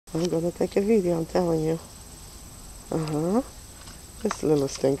I'm gonna take a video, I'm telling you. Uh-huh. This little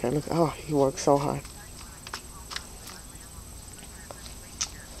stinker, look, oh, he works so hard.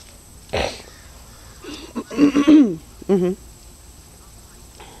 Mm-hmm.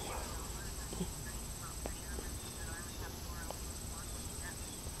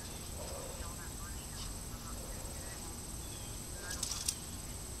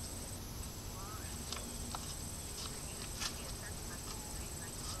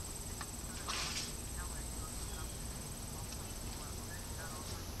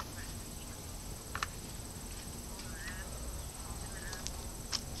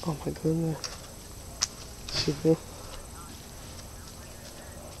 Oh my goodness. She do.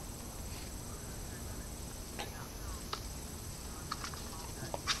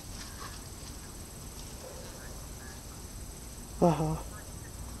 Uh-huh.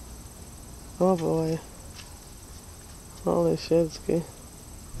 Oh boy. Holy shitski.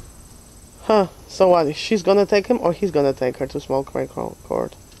 Huh. So what? She's gonna take him or he's gonna take her to smoke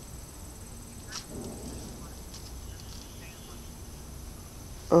court?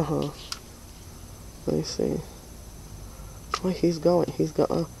 Uh-huh. Let me see. Where he's going? He's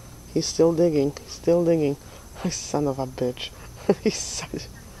still digging. He's still digging. Son of a bitch. He's such...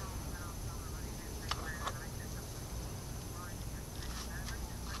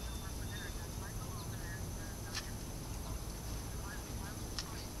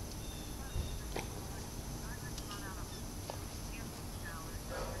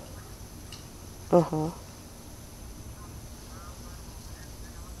 Uh-huh.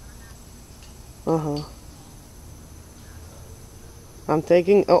 Uh-huh. I'm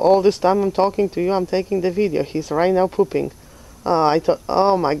taking... all this time I'm talking to you, I'm taking the video. He's right now pooping. I thought...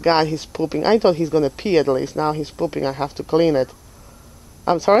 Oh my god, he's pooping. I thought he's gonna pee at least. Now he's pooping. I have to clean it.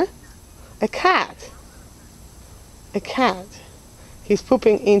 I'm sorry? A cat. A cat. He's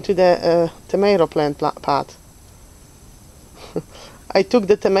pooping into the tomato plant pot. I took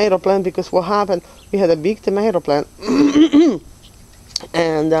the tomato plant because what happened, we had a big tomato plant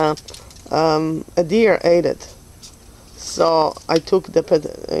and a deer ate it. So I took the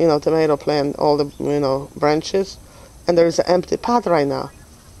tomato plant, all the branches, and there is an empty pot right now.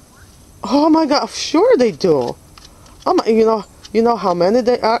 Oh my god, sure they do. Oh my, you know how many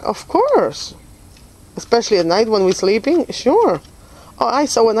they are? Of course. Especially at night when we're sleeping, sure. Oh, I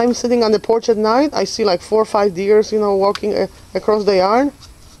saw when I'm sitting on the porch at night, I see like 4 or 5 deers, walking across the yard.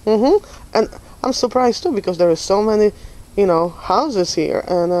 And I'm surprised too because there are so many, houses here,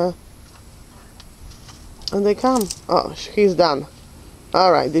 and they come. Oh, he's done.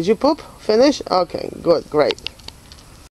 All right, did you poop? Finish? Okay, good, great.